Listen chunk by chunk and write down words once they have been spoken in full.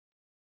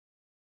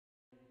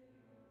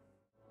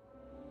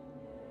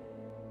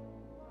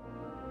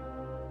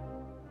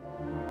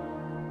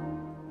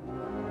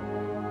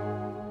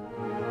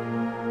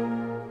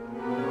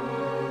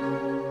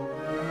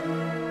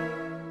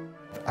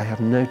have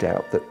no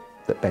doubt that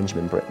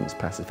Benjamin Britten's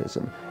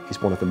pacifism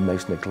is one of the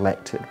most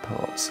neglected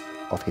parts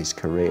of his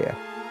career.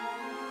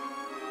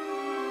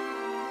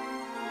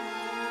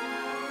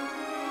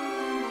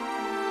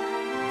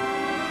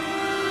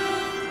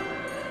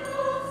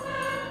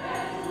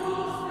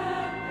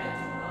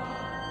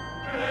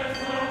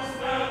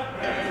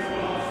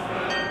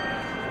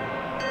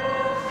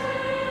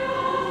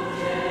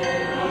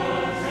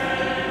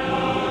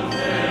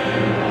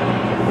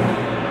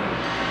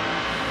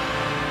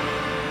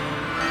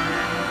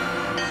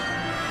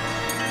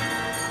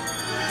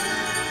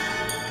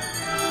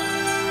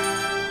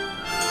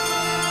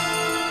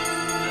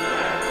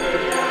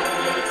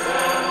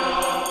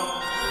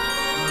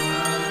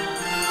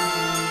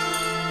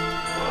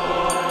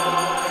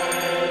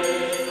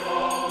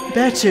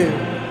 Better.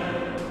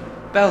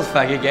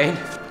 Belfag again?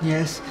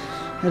 Yes.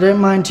 I don't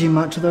mind too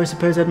much, although I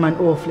suppose I'd mind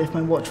awfully if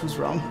my watch was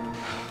wrong.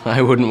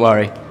 I wouldn't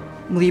worry.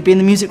 Will you be in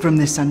the music room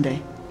this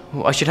Sunday?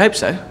 Well, I should hope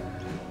so.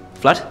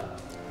 Flood?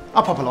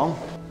 I'll pop along.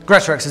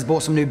 Gresham has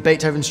bought some new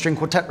Beethoven String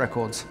Quartet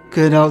records.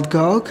 Good old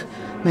Gog,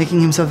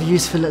 making himself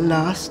useful at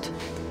last.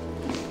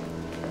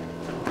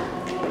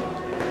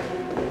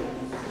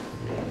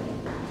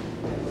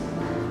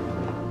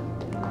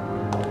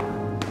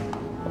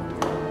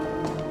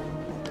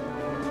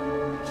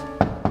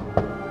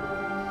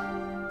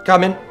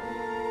 Come in.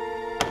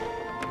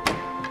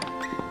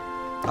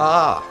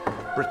 Ah,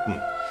 Britten.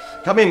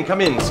 Come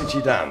in, sit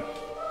ye down.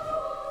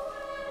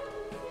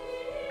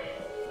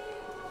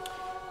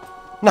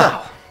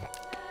 Now,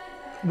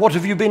 what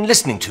have you been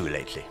listening to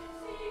lately?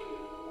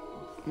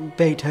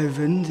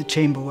 Beethoven, the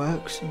chamber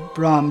works,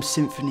 Brahms'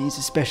 symphonies,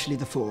 especially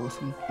the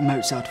fourth, and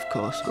Mozart, of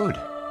course.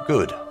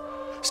 Good.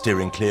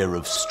 Steering clear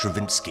of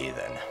Stravinsky,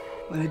 then.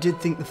 Well, I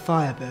did think the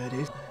Firebird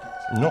is.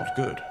 Not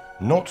good.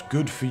 Not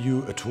good for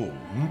you at all.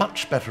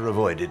 Much better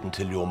avoided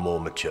until you're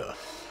more mature.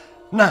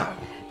 Now,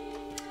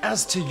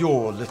 as to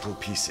your little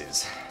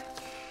pieces,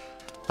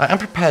 I am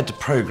prepared to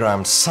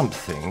programme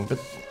something, but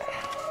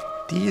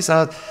these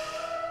are...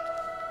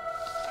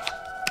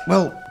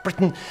 Well,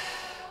 Britten,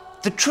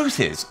 the truth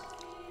is,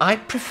 I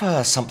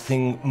prefer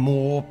something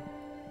more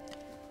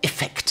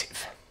effective.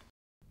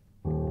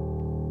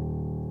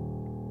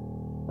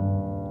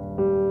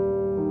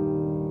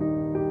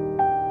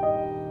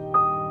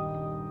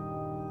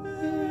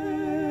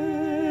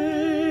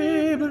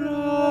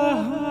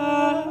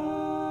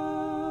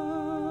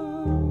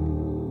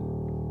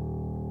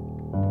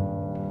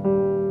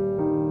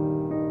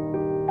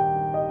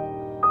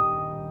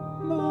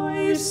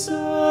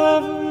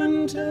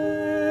 Servant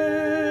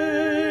Abraham,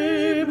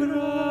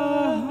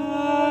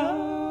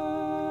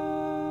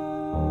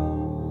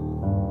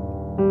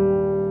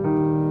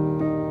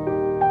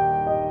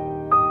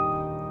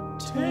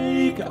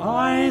 take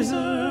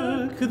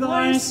Isaac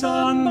thy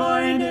son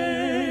by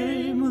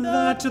name,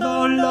 that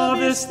thou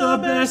lovest the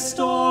best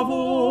of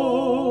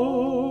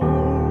all,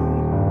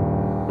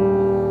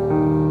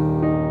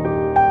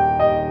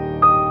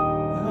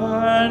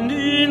 and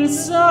in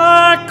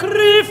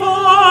sacrifice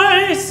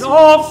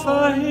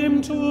offer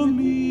him to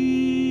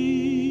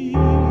me.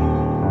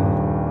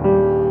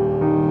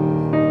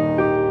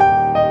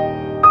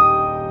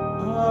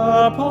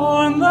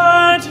 Upon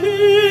that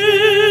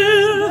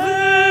hill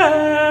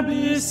there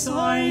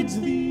beside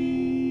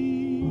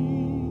thee.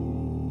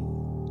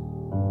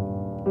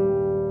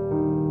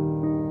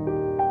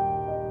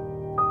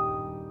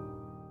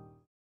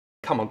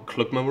 Come on,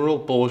 Klugman, we're all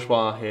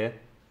bourgeois here.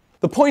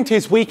 The point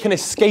is we can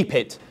escape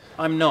it.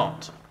 I'm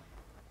not.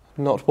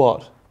 Not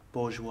what?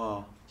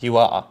 Bourgeois. You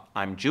are.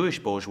 I'm Jewish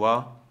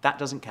bourgeois. That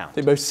doesn't count.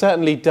 It most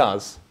certainly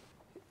does.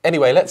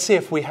 Anyway, let's see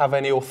if we have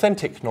any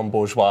authentic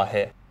non-bourgeois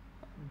here.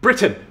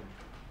 Britten!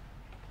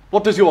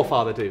 What does your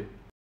father do?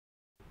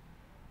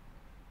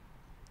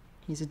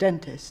 He's a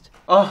dentist.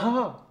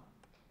 Aha!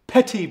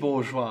 Petit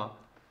bourgeois.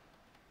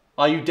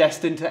 Are you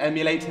destined to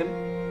emulate him?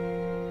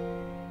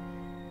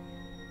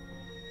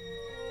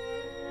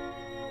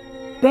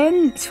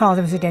 Ben's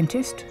father was a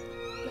dentist.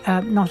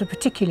 Not a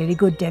particularly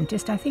good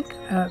dentist, I think.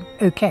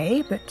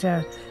 Okay, but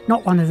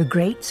not one of the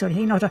greats or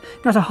anything, not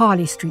a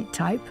Harley Street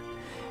type.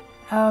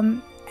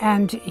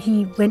 And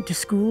he went to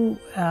school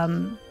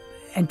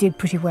and did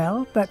pretty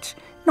well, but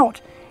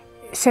not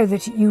so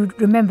that you'd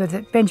remember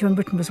that Benjamin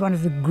Britten was one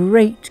of the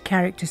great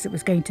characters that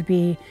was going to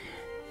be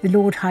the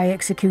Lord High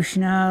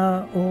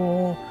Executioner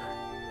or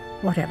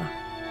whatever.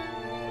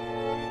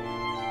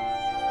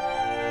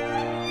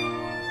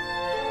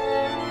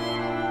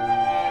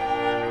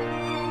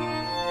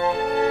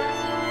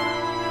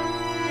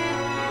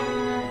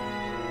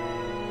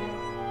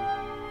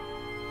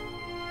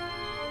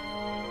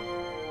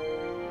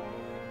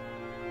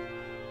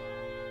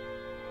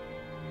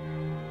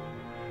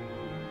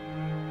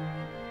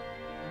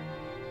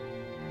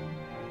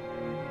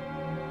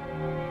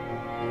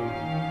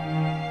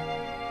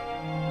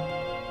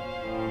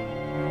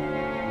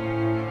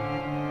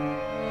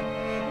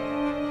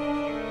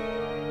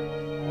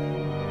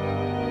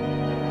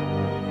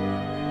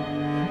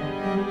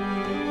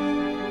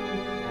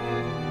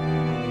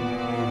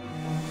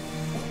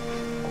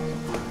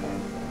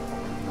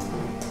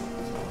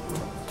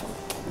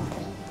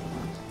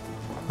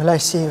 Will I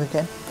see you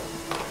again?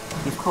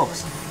 Of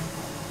course.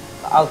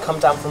 I'll come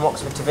down from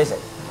Oxford to visit.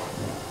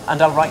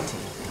 And I'll write to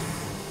you.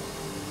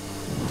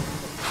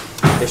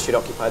 This should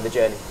occupy the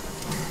journey.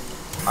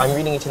 I'm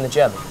reading it in the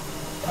German,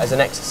 as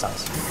an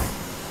exercise.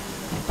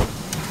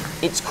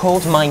 It's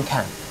called Mein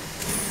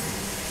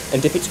Kampf.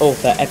 And if its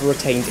author ever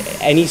attained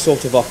any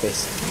sort of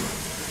office,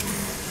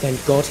 then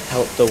God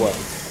help the world.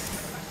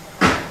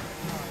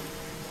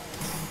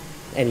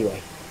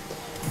 Anyway,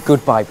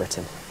 goodbye,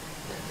 Britten.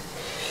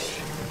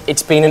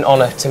 It's been an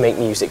honour to make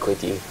music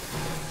with you.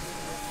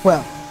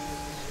 Well,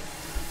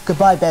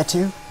 goodbye,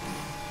 Betu.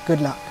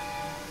 Good luck.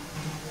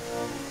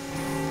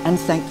 And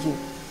thank you.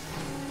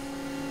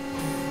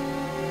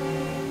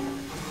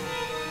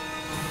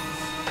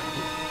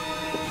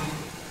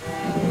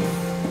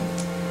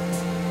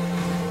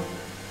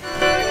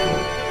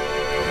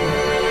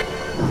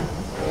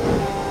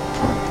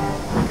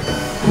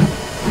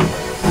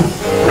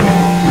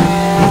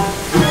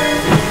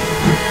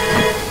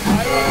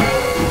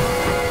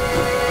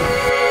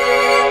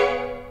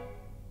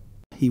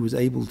 He was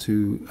able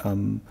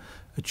to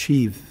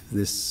achieve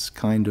this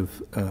kind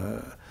of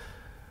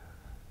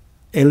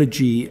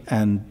elegy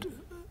and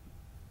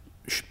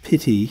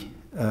pity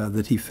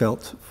that he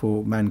felt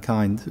for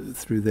mankind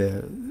through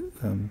their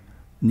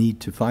need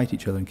to fight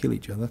each other and kill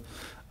each other.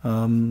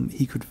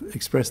 He could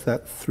express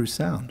that through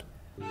sound.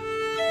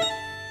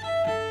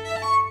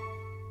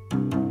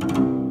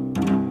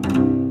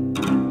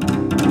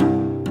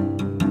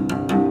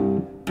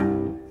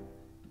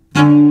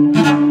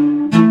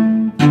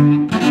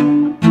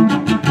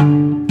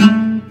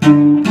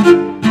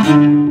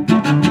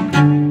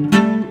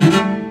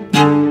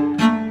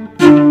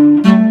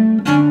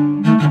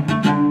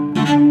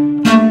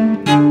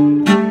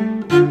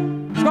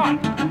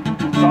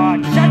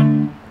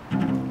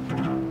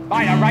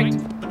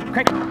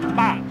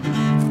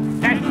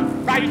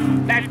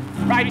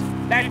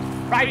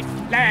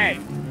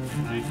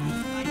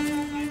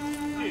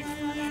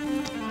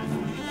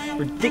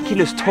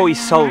 Ridiculous toy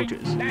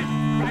soldiers.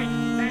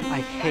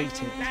 I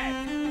hate it.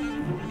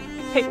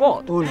 Hate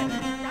what? All of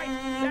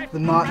it. The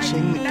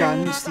marching, the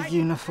guns, the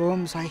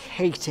uniforms. I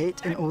hate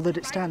it and all that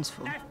it stands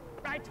for.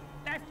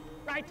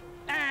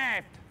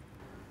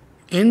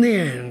 In the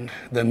end,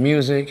 the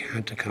music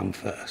had to come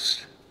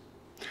first.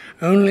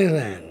 Only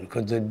then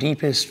could the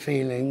deepest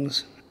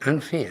feelings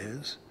and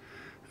fears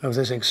of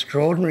this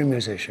extraordinary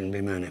musician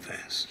be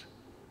manifest.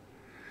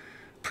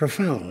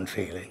 Profound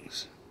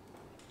feelings,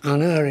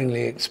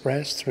 unerringly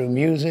expressed through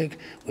music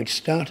which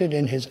started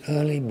in his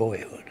early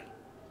boyhood.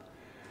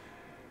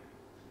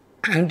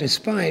 And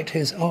despite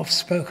his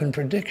oft-spoken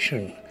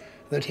prediction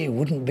that he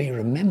wouldn't be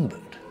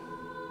remembered,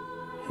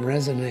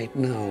 resonate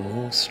now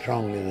more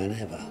strongly than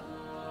ever.